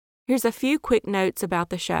Here's a few quick notes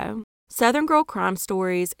about the show. Southern Girl Crime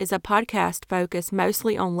Stories is a podcast focused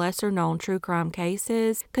mostly on lesser-known true crime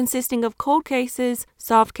cases, consisting of cold cases,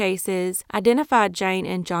 solved cases, identified Jane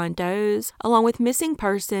and John Does, along with missing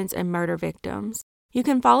persons and murder victims. You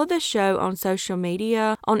can follow the show on social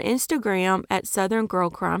media, on Instagram at Southern Girl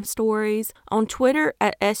Crime Stories, on Twitter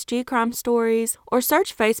at SG Crime Stories, or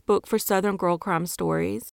search Facebook for Southern Girl Crime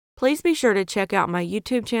Stories. Please be sure to check out my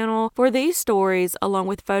YouTube channel for these stories, along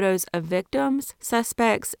with photos of victims,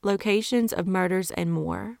 suspects, locations of murders, and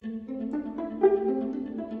more.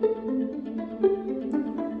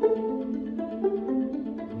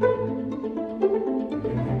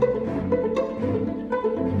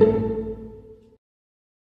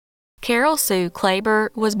 Carol Sue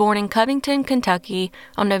Klaber was born in Covington, Kentucky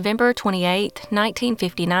on November 28,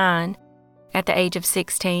 1959. At the age of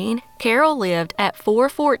 16, Carol lived at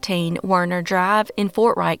 414 Werner Drive in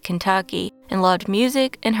Fort Wright, Kentucky, and loved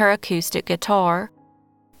music and her acoustic guitar.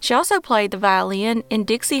 She also played the violin in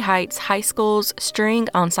Dixie Heights High School's string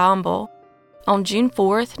ensemble. On June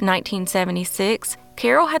 4, 1976,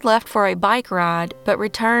 Carol had left for a bike ride but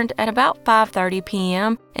returned at about 5:30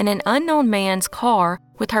 p.m. in an unknown man's car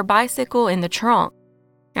with her bicycle in the trunk.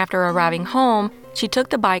 After arriving home, she took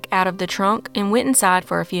the bike out of the trunk and went inside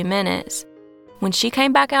for a few minutes. When she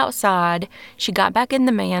came back outside, she got back in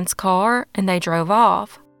the man's car and they drove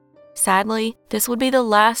off. Sadly, this would be the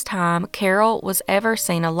last time Carol was ever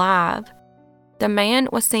seen alive. The man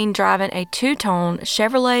was seen driving a two-tone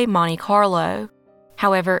Chevrolet Monte Carlo.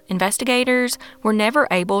 However, investigators were never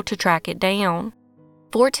able to track it down.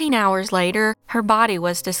 14 hours later, her body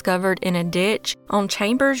was discovered in a ditch on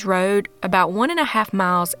Chambers Road, about 1.5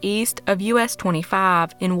 miles east of US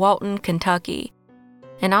 25 in Walton, Kentucky.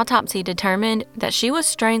 An autopsy determined that she was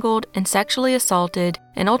strangled and sexually assaulted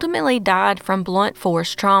and ultimately died from blunt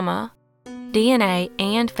force trauma. DNA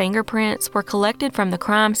and fingerprints were collected from the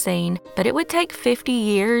crime scene, but it would take 50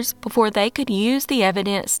 years before they could use the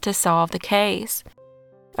evidence to solve the case.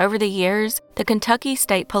 Over the years, the Kentucky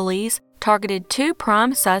State Police targeted 2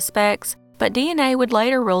 prime suspects, but DNA would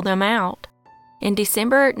later rule them out. In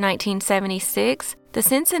December 1976, the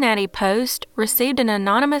Cincinnati Post received an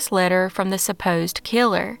anonymous letter from the supposed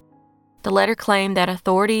killer. The letter claimed that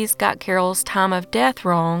authorities got Carol's time of death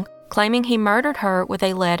wrong, claiming he murdered her with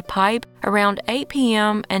a lead pipe around 8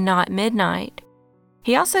 p.m. and not midnight.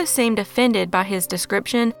 He also seemed offended by his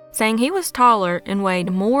description, saying he was taller and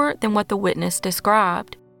weighed more than what the witness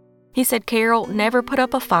described. He said Carol never put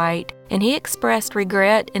up a fight, and he expressed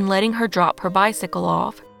regret in letting her drop her bicycle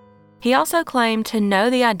off. He also claimed to know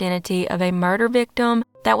the identity of a murder victim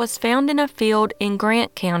that was found in a field in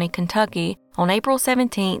Grant County, Kentucky, on April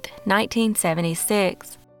 17,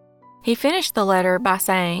 1976. He finished the letter by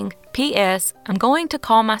saying, "P.S. I'm going to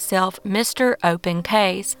call myself Mr. Open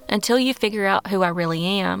Case until you figure out who I really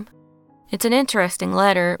am." It's an interesting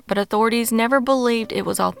letter, but authorities never believed it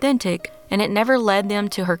was authentic, and it never led them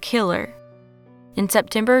to her killer. In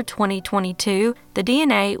September 2022, the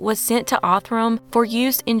DNA was sent to Othram for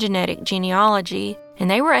use in genetic genealogy,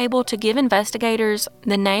 and they were able to give investigators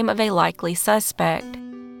the name of a likely suspect.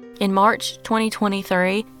 In March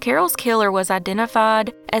 2023, Carol's killer was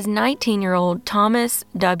identified as 19-year-old Thomas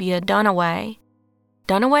W. Dunaway.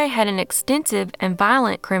 Dunaway had an extensive and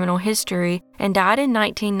violent criminal history and died in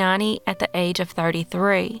 1990 at the age of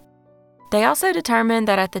 33. They also determined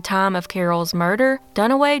that at the time of Carol's murder,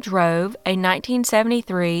 Dunaway drove a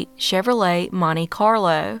 1973 Chevrolet Monte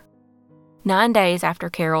Carlo. 9 days after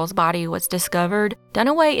Carol's body was discovered,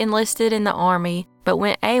 Dunaway enlisted in the Army but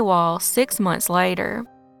went AWOL 6 months later.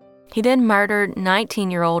 He then murdered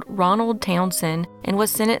 19-year-old Ronald Townsend and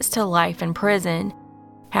was sentenced to life in prison.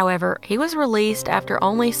 However, he was released after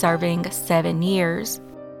only serving 7 years.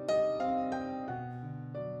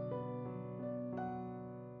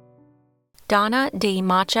 Donna D.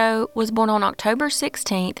 Macho was born on October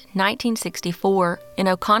 16, 1964, in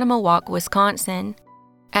Oconomowoc, Wisconsin.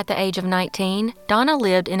 At the age of 19, Donna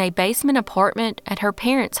lived in a basement apartment at her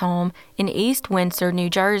parents' home in East Windsor, New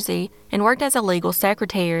Jersey, and worked as a legal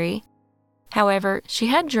secretary. However, she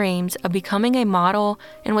had dreams of becoming a model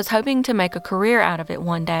and was hoping to make a career out of it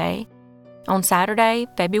one day. On Saturday,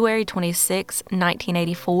 February 26,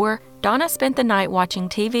 1984, Donna spent the night watching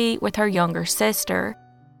TV with her younger sister.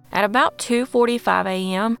 At about 2:45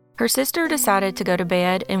 a.m., her sister decided to go to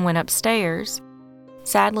bed and went upstairs.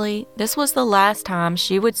 Sadly, this was the last time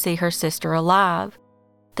she would see her sister alive.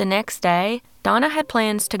 The next day, Donna had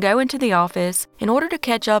plans to go into the office in order to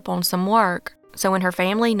catch up on some work, so when her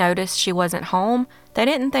family noticed she wasn't home, they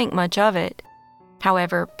didn't think much of it.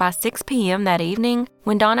 However, by 6 p.m. that evening,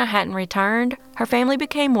 when Donna hadn't returned, her family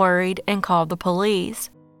became worried and called the police.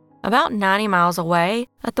 About 90 miles away,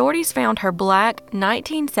 authorities found her black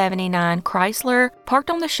 1979 Chrysler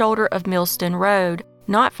parked on the shoulder of Millstone Road,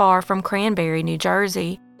 not far from Cranberry, New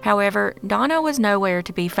Jersey. However, Donna was nowhere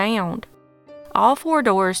to be found. All 4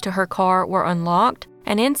 doors to her car were unlocked,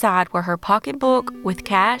 and inside were her pocketbook with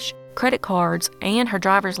cash, credit cards, and her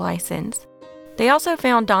driver's license. They also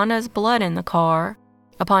found Donna's blood in the car.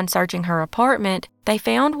 Upon searching her apartment, they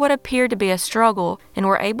found what appeared to be a struggle and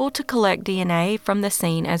were able to collect DNA from the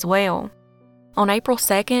scene as well. On April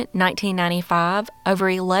 2, 1995, over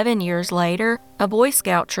 11 years later, a Boy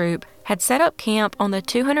Scout troop had set up camp on the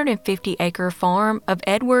 250-acre farm of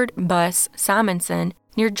Edward Buss Simonson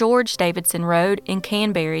near George Davidson Road in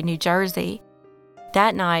Canberra, New Jersey.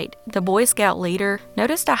 That night, the Boy Scout leader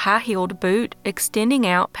noticed a high-heeled boot extending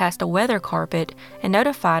out past a weather carpet and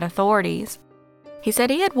notified authorities. He said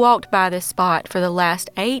he had walked by this spot for the last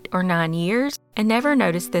 8 or 9 years and never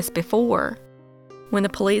noticed this before. When the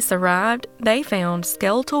police arrived, they found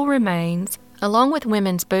skeletal remains along with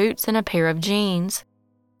women's boots and a pair of jeans.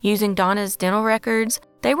 Using Donna's dental records,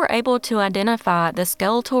 they were able to identify the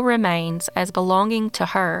skeletal remains as belonging to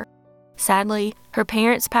her. Sadly, her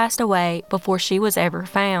parents passed away before she was ever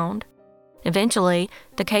found. Eventually,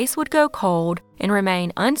 the case would go cold and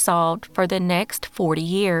remain unsolved for the next 40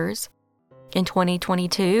 years. In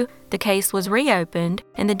 2022, the case was reopened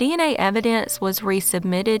and the DNA evidence was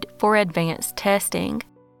resubmitted for advanced testing.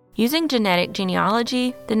 Using genetic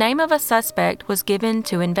genealogy, the name of a suspect was given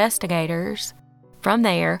to investigators. From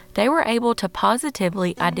there, they were able to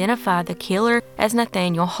positively identify the killer as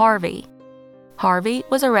Nathaniel Harvey. Harvey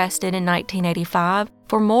was arrested in 1985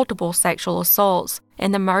 for multiple sexual assaults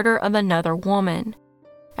and the murder of another woman.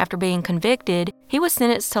 After being convicted, he was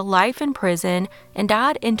sentenced to life in prison and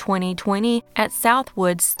died in 2020 at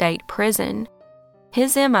Southwood State Prison.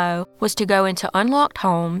 His MO was to go into unlocked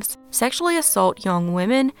homes, sexually assault young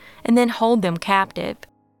women, and then hold them captive.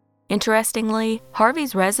 Interestingly,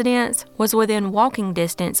 Harvey's residence was within walking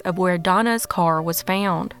distance of where Donna's car was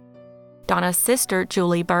found. Donna's sister,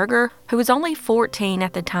 Julie Berger, who was only 14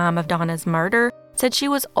 at the time of Donna's murder, said she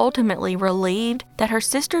was ultimately relieved that her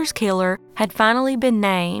sister's killer had finally been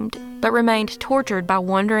named, but remained tortured by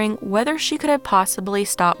wondering whether she could have possibly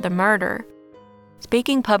stopped the murder.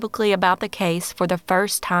 Speaking publicly about the case for the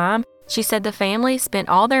first time, she said the family spent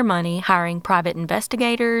all their money hiring private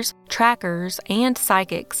investigators, trackers, and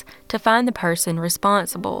psychics to find the person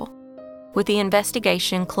responsible. With the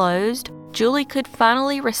investigation closed, Julie could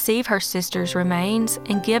finally receive her sister's remains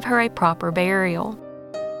and give her a proper burial.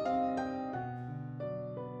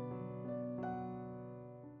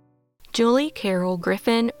 Julie Carol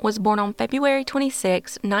Griffin was born on February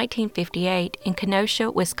 26, 1958 in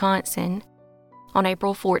Kenosha, Wisconsin. On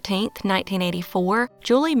April 14, 1984,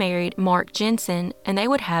 Julie married Mark Jensen and they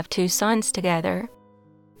would have 2 sons together.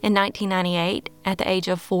 In 1998, at the age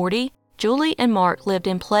of 40, Julie and Mark lived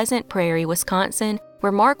in Pleasant Prairie, Wisconsin,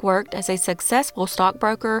 where Mark worked as a successful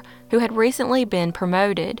stockbroker who had recently been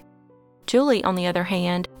promoted. Julie, on the other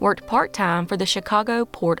hand, worked part-time for the Chicago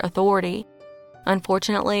Port Authority.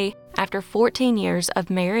 Unfortunately, after 14 years of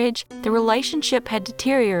marriage, the relationship had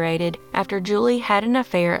deteriorated after Julie had an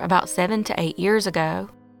affair about 7 to 8 years ago.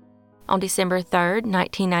 On December 3,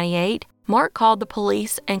 1998, Mark called the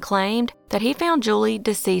police and claimed that he found Julie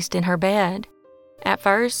deceased in her bed. At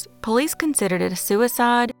first, police considered it a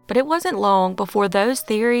suicide, but it wasn't long before those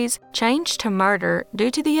theories changed to murder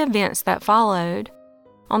due to the events that followed.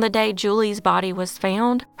 On the day Julie's body was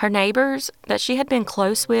found, her neighbors, that she had been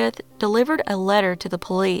close with, delivered a letter to the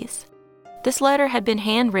police. This letter had been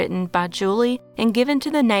handwritten by Julie and given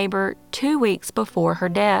to the neighbor 2 weeks before her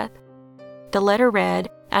death. The letter read,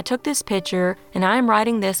 "I took this picture and I am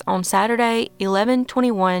writing this on Saturday,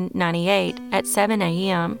 11/21/98 at 7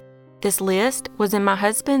 a.m. This list was in my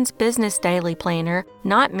husband's business daily planner,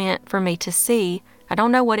 not meant for me to see. I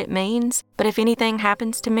don't know what it means, but if anything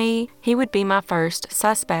happens to me, he would be my first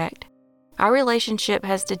suspect. Our relationship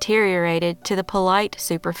has deteriorated to the polite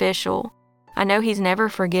superficial. I know he's never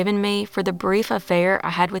forgiven me for the brief affair I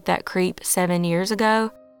had with that creep 7 years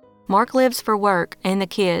ago. Mark lives for work and the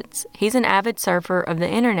kids. He's an avid surfer of the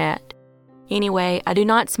internet. Anyway, I do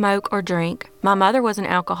not smoke or drink. My mother was an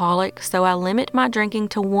alcoholic, so I limit my drinking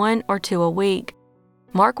to 1 or 2 a week.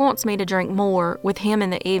 Mark wants me to drink more with him in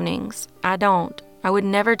the evenings. I don't. I would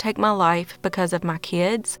never take my life because of my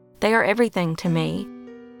kids. They are everything to me.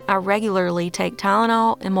 I regularly take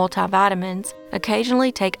Tylenol and multivitamins,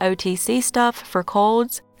 occasionally take OTC stuff for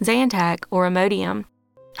colds, Zantac or Imodium.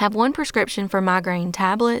 Have 1 prescription for migraine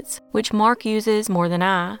tablets, which Mark uses more than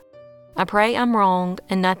I. I pray I'm wrong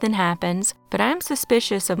and nothing happens, but I am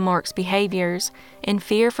suspicious of Mark's behaviors and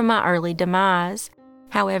fear for my early demise.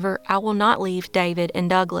 However, I will not leave David and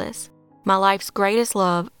Douglas. My life's greatest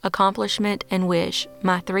love, accomplishment, and wish,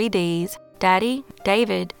 my 3 Ds, Daddy,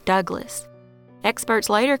 David, Douglas. Experts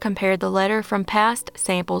later compared the letter from past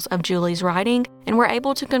samples of Julie's writing and were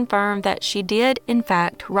able to confirm that she did, in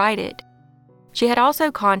fact, write it. She had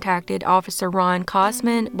also contacted Officer Ron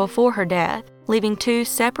Kosman before her death, leaving 2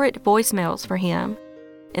 separate voicemails for him.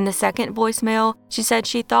 In the second voicemail, she said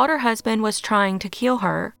she thought her husband was trying to kill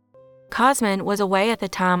her. Kosman was away at the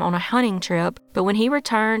time on a hunting trip, but when he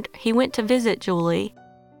returned, he went to visit Julie.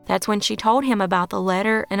 That's when she told him about the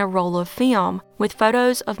letter and a roll of film with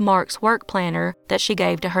photos of Mark's work planner that she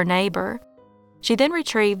gave to her neighbor. She then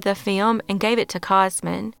retrieved the film and gave it to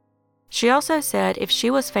Kosman. She also said if she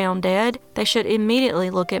was found dead, they should immediately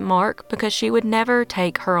look at Mark because she would never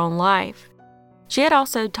take her own life. She had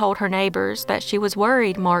also told her neighbors that she was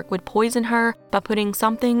worried Mark would poison her by putting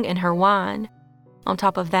something in her wine. On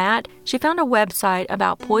top of that, she found a website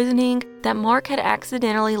about poisoning that Mark had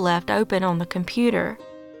accidentally left open on the computer.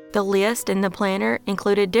 The list in the planner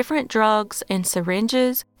included different drugs and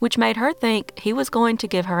syringes, which made her think he was going to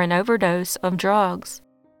give her an overdose of drugs.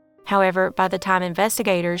 However, by the time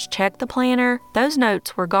investigators checked the planner, those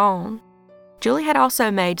notes were gone. Julie had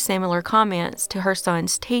also made similar comments to her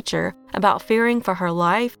son's teacher about fearing for her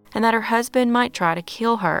life and that her husband might try to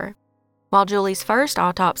kill her. While Julie's first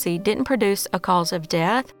autopsy didn't produce a cause of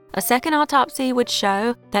death, a second autopsy would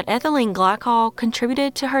show that ethylene glycol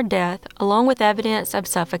contributed to her death along with evidence of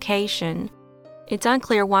suffocation. It's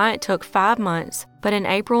unclear why it took 5 months, but in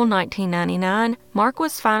April 1999, Mark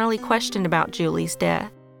was finally questioned about Julie's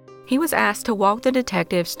death. He was asked to walk the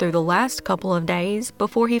detectives through the last couple of days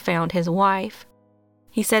before he found his wife.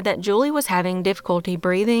 He said that Julie was having difficulty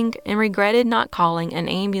breathing and regretted not calling an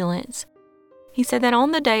ambulance. He said that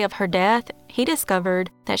on the day of her death, he discovered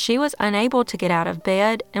that she was unable to get out of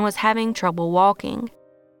bed and was having trouble walking.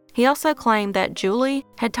 He also claimed that Julie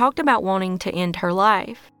had talked about wanting to end her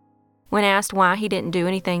life. When asked why he didn't do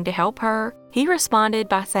anything to help her, he responded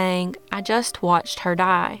by saying, "I just watched her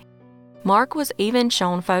die." Mark was even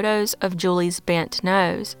shown photos of Julie's bent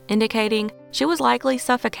nose, indicating she was likely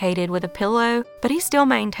suffocated with a pillow, but he still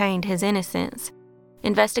maintained his innocence.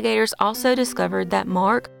 Investigators also discovered that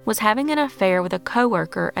Mark was having an affair with a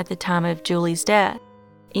coworker at the time of Julie's death.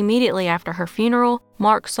 Immediately after her funeral,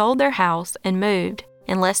 Mark sold their house and moved,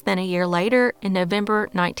 and less than a year later, in November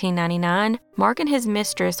 1999, Mark and his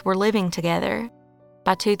mistress were living together.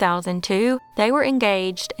 By 2002, they were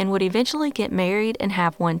engaged and would eventually get married and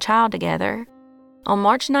have 1 child together. On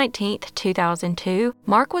March 19, 2002,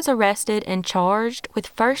 Mark was arrested and charged with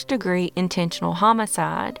first-degree intentional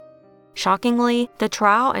homicide. Shockingly, the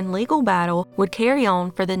trial and legal battle would carry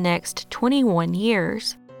on for the next 21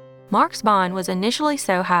 years. Mark's bond was initially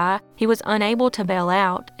so high he was unable to bail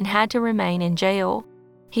out and had to remain in jail.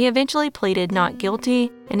 He eventually pleaded not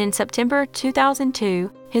guilty, and in September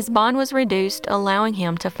 2002, his bond was reduced, allowing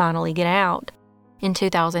him to finally get out. In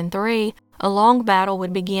 2003, a long battle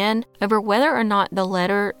would begin over whether or not the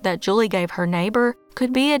letter that Julie gave her neighbor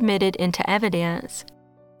could be admitted into evidence.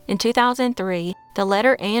 In 2003, the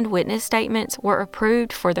letter and witness statements were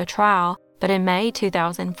approved for the trial, but in May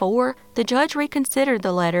 2004, the judge reconsidered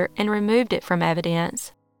the letter and removed it from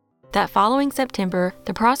evidence. That following September,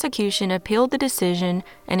 the prosecution appealed the decision,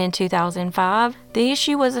 and in 2005, the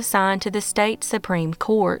issue was assigned to the state Supreme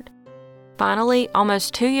Court. Finally,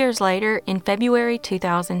 almost 2 years later, in February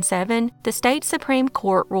 2007, the state Supreme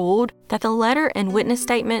Court ruled that the letter and witness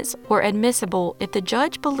statements were admissible if the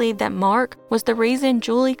judge believed that Mark was the reason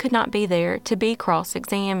Julie could not be there to be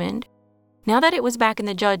cross-examined. Now that it was back in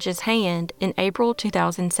the judge's hand, in April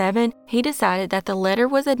 2007, he decided that the letter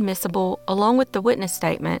was admissible along with the witness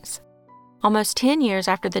statements. Almost 10 years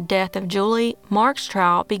after the death of Julie, Mark's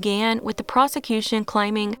trial began with the prosecution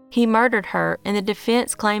claiming he murdered her and the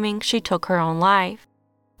defense claiming she took her own life.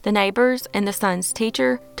 The neighbors and the son's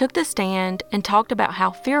teacher took the stand and talked about how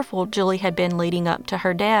fearful Julie had been leading up to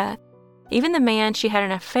her death. Even the man she had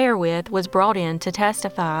an affair with was brought in to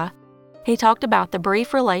testify. He talked about the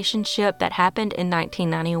brief relationship that happened in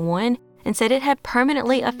 1991 and said it had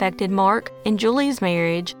permanently affected Mark and Julie's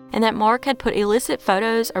marriage and that Mark had put illicit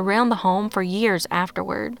photos around the home for years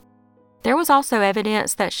afterward. There was also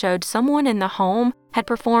evidence that showed someone in the home had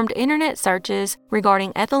performed internet searches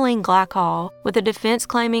regarding ethylene glycol, with the defense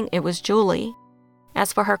claiming it was Julie.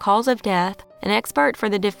 As for her cause of death, an expert for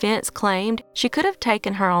the defense claimed she could have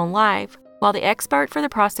taken her own life, while the expert for the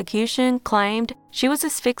prosecution claimed she was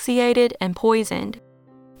asphyxiated and poisoned.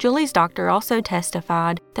 Julie's doctor also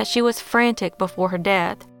testified that she was frantic before her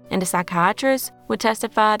death, and a psychiatrist would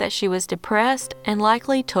testify that she was depressed and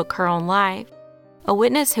likely took her own life. a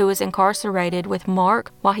witness who was incarcerated with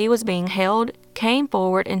Mark while he was being held came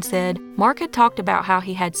forward and said Mark had talked about how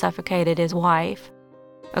he had suffocated his wife.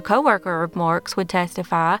 A co-worker of Mark's would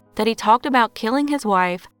testify that he talked about killing his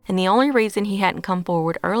wife, and the only reason he hadn't come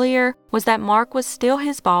forward earlier was that Mark was still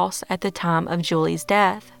his boss at the time of Julie's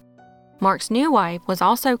death. Mark's new wife was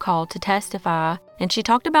also called to testify, and she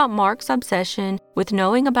talked about Mark's obsession with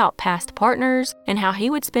knowing about past partners and how he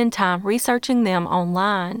would spend time researching them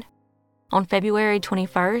online. On February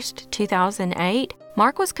 21, 2008,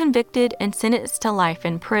 Mark was convicted and sentenced to life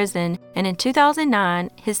in prison, and in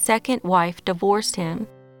 2009, his second wife divorced him.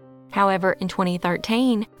 However, in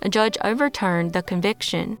 2013, a judge overturned the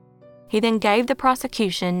conviction. He then gave the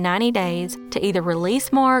prosecution 90 days to either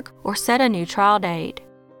release Mark or set a new trial date.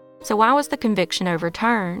 So why was the conviction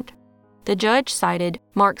overturned? The judge cited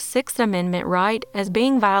Mark's Sixth Amendment right as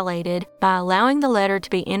being violated by allowing the letter to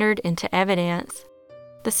be entered into evidence.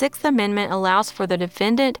 The Sixth Amendment allows for the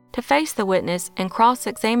defendant to face the witness and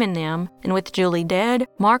cross-examine them, and with Julie dead,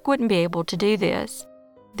 Mark wouldn't be able to do this.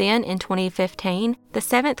 Then, in 2015, the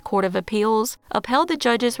Seventh Court of Appeals upheld the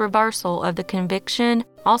judge's reversal of the conviction,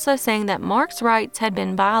 also saying that Mark's rights had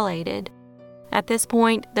been violated. At this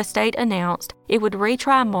point, the state announced it would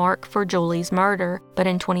retry Mark for Julie's murder, but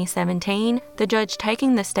in 2017, the judge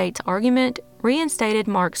taking the state's argument reinstated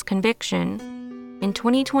Mark's conviction. In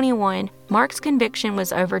 2021, Mark's conviction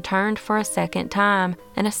was overturned for a second time,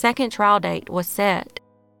 and a second trial date was set.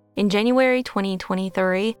 In January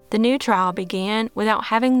 2023, the new trial began without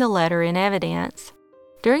having the letter in evidence.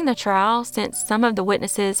 During the trial, since some of the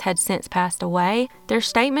witnesses had since passed away, their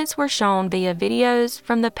statements were shown via videos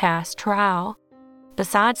from the past trial.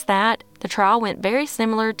 Besides that, the trial went very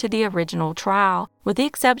similar to the original trial, with the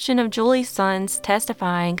exception of Julie's sons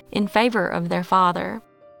testifying in favor of their father.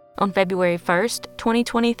 On February 1,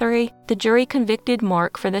 2023, the jury convicted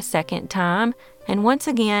Mark for the second time, and once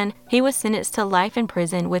again, he was sentenced to life in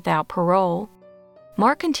prison without parole.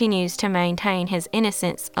 Mark continues to maintain his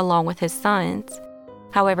innocence along with his sons.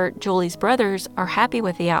 However, Julie's brothers are happy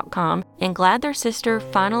with the outcome and glad their sister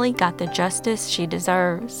finally got the justice she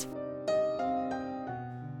deserves.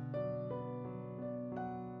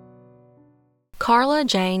 Carla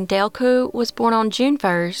Jane Delcourt was born on June 1,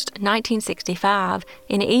 1965,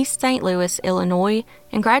 in East St. Louis, Illinois,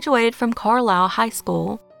 and graduated from Carlisle High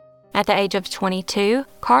School. At the age of 22,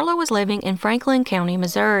 Carla was living in Franklin County,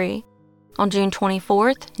 Missouri. On June 24,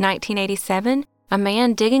 1987, a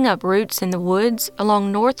man digging up roots in the woods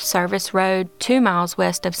along North Service Road 2 miles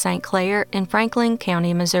west of St. Clair in Franklin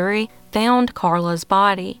County, Missouri, found Carla's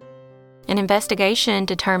body. An investigation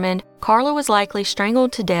determined Carla was likely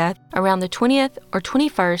strangled to death around the 20th or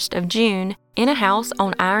 21st of June in a house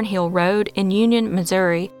on Iron Hill Road in Union,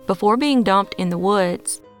 Missouri, before being dumped in the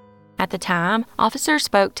woods. At the time, officers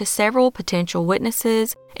spoke to several potential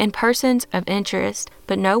witnesses and persons of interest,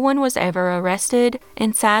 but no one was ever arrested,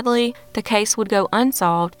 and sadly, the case would go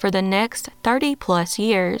unsolved for the next 30-plus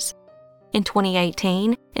years. In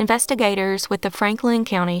 2018, investigators with the Franklin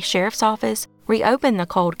County Sheriff's Office reopened the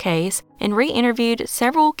cold case and re-interviewed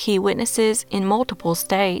several key witnesses in multiple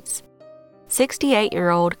states.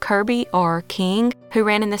 68-year-old Kirby R. King, who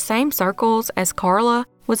ran in the same circles as Carla,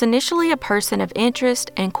 was initially a person of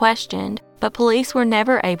interest and questioned, but police were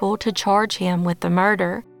never able to charge him with the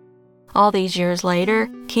murder. All these years later,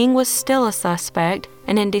 King was still a suspect,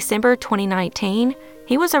 and in December 2019,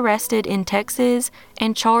 he was arrested in Texas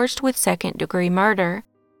and charged with second-degree murder.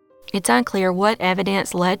 It's unclear what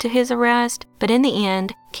evidence led to his arrest, but in the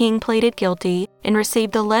end, King pleaded guilty and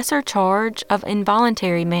received the lesser charge of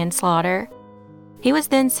involuntary manslaughter. He was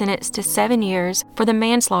then sentenced to 7 years for the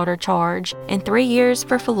manslaughter charge and 3 years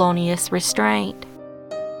for felonious restraint.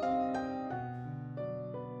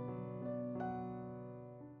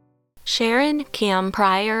 Sharon Kim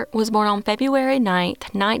Pryor was born on February 9,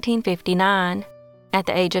 1959. At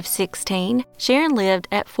the age of 16, Sharon lived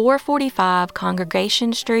at 445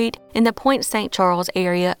 Congregation Street in the Pointe St. Charles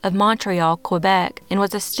area of Montreal, Quebec, and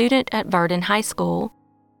was a student at Verdun High School.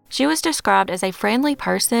 She was described as a friendly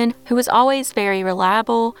person who was always very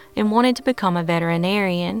reliable and wanted to become a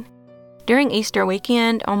veterinarian. During Easter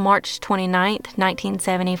weekend on March 29,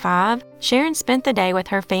 1975, Sharon spent the day with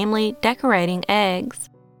her family decorating eggs.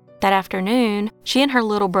 That afternoon, she and her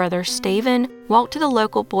little brother Stephen walked to the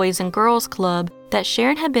local Boys and Girls Club that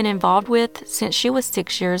Sharon had been involved with since she was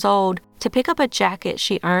 6 years old to pick up a jacket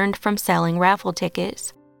she earned from selling raffle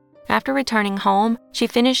tickets. After returning home, she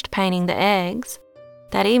finished painting the eggs.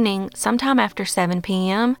 That evening, sometime after 7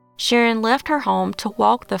 p.m., Sharon left her home to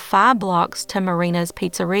walk the 5 blocks to Marina's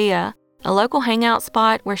Pizzeria, a local hangout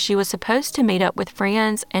spot where she was supposed to meet up with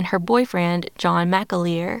friends and her boyfriend, John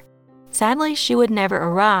McAleer. Sadly, she would never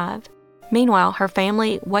arrive. Meanwhile, her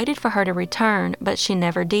family waited for her to return, but she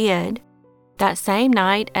never did. That same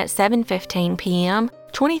night at 7:15 p.m.,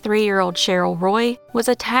 23-year-old Cheryl Roy was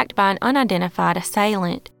attacked by an unidentified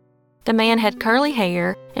assailant. The man had curly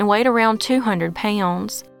hair and weighed around 200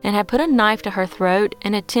 pounds and had put a knife to her throat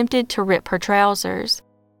and attempted to rip her trousers.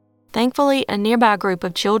 Thankfully, a nearby group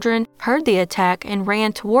of children heard the attack and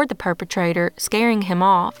ran toward the perpetrator, scaring him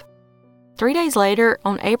off. 3 days later,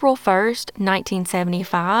 on April 1st,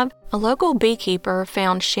 1975, a local beekeeper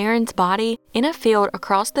found Sharon's body in a field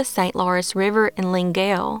across the St. Lawrence River in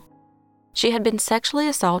Lingale. She had been sexually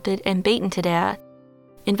assaulted and beaten to death.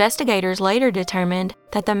 Investigators later determined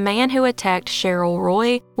that the man who attacked Cheryl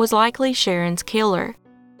Roy was likely Sharon's killer.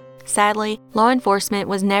 Sadly, law enforcement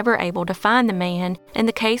was never able to find the man, and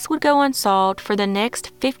the case would go unsolved for the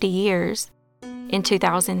next 50 years. In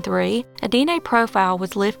 2003, a DNA profile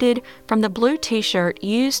was lifted from the blue t-shirt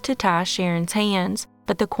used to tie Sharon's hands,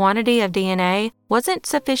 but the quantity of DNA wasn't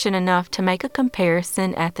sufficient enough to make a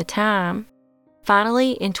comparison at the time.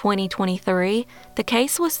 Finally, in 2023, the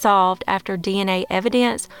case was solved after DNA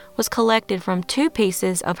evidence was collected from 2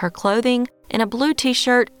 pieces of her clothing and a blue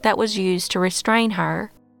t-shirt that was used to restrain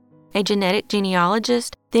her. A genetic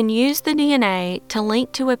genealogist then used the DNA to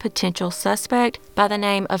link to a potential suspect by the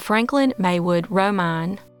name of Franklin Maywood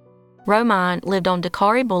Romine. Romine lived on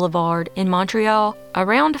Dakari Boulevard in Montreal,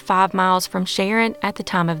 around 5 miles from Sharon at the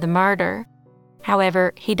time of the murder.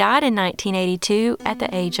 However, he died in 1982 at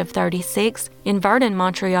the age of 36 in Verdun,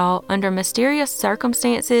 Montreal, under mysterious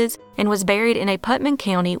circumstances and was buried in a Putnam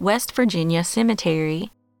County, West Virginia cemetery.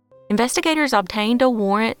 Investigators obtained a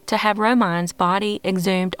warrant to have Romine's body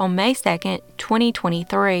exhumed on May 2,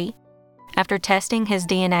 2023. After testing his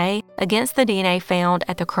DNA against the DNA found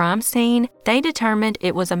at the crime scene, they determined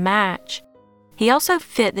it was a match. He also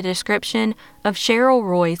fit the description of Cheryl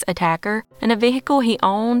Roy's attacker, and a vehicle he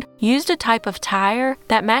owned used a type of tire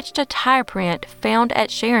that matched a tire print found at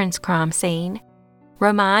Sharon's crime scene.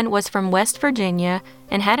 Romine was from West Virginia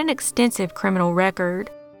and had an extensive criminal record.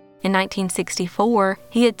 In 1964,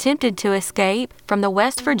 he attempted to escape from the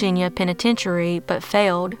West Virginia Penitentiary but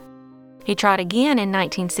failed. He tried again in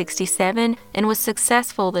 1967 and was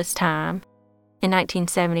successful this time. In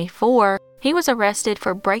 1974, he was arrested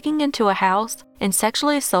for breaking into a house and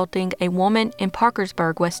sexually assaulting a woman in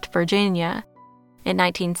Parkersburg, West Virginia. In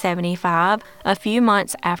 1975, a few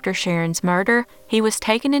months after Sharon's murder, he was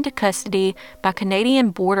taken into custody by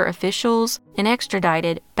Canadian border officials and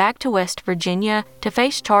extradited back to West Virginia to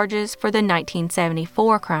face charges for the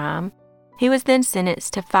 1974 crime. He was then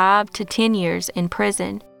sentenced to 5 to 10 years in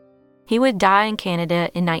prison. He would die in Canada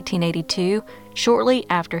in 1982, shortly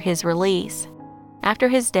after his release. After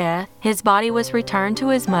his death, his body was returned to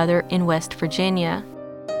his mother in West Virginia.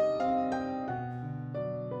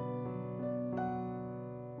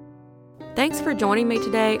 Thanks for joining me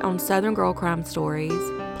today on Southern Girl Crime Stories.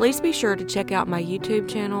 Please be sure to check out my YouTube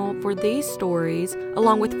channel for these stories,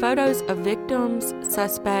 along with photos of victims,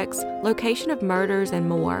 suspects, location of murders, and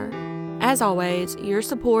more. As always, your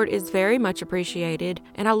support is very much appreciated,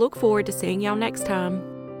 and I look forward to seeing y'all next time.